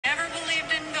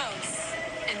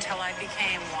until I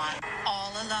became one.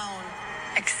 All alone,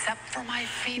 except for my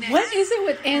phoenix. What is it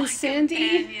with Ann Sandy?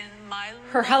 Companion,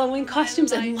 Her Halloween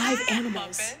costumes and live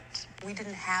animals. Puppet. We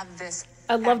didn't have this.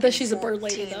 I love back that in she's a bird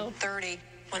lady, though. 1430,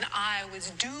 when I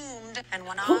was doomed and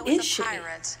when Who I was is a she?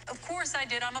 pirate. Of course I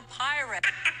did. I'm a pirate.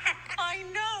 I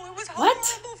know. It was What?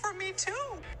 horrible for me, too.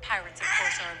 Pirates, of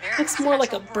course, are a very Looks more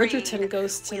like a special Bridgerton breed.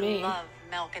 ghost to we me. love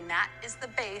milk, and that is the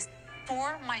base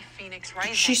for my phoenix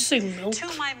rising. Did she say milk? To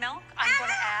my milk, I'm going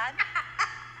to add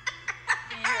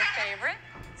your favorite,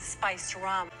 spiced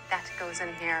rum. That goes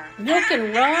in here. Milk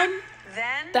and rum?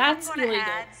 Then That's I'm going to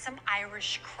illegal. add some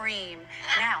Irish cream.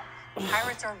 Now,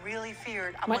 pirates are really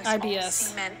feared My amongst all IBS.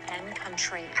 seamen and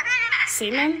country.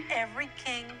 Seaman? Every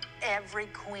king, every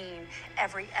queen,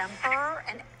 every emperor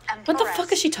and empress. What the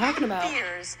fuck is she talking about?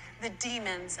 Fears the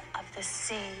demons of the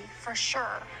sea for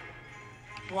sure.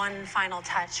 One final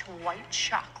touch, white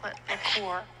chocolate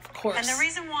liqueur. Of course. And the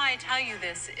reason why I tell you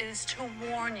this is to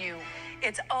warn you.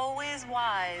 It's always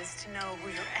wise to know who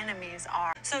your enemies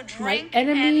are. So drink and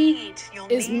enemy eat. You'll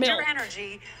is need your milk.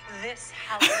 energy this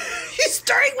Halloween. She's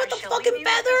starting with I the shall fucking leave you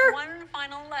with feather. this one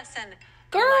final lesson.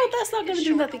 Girl, Life that's not is gonna do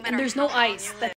short, nothing. no And there's matter no how long ice. you live.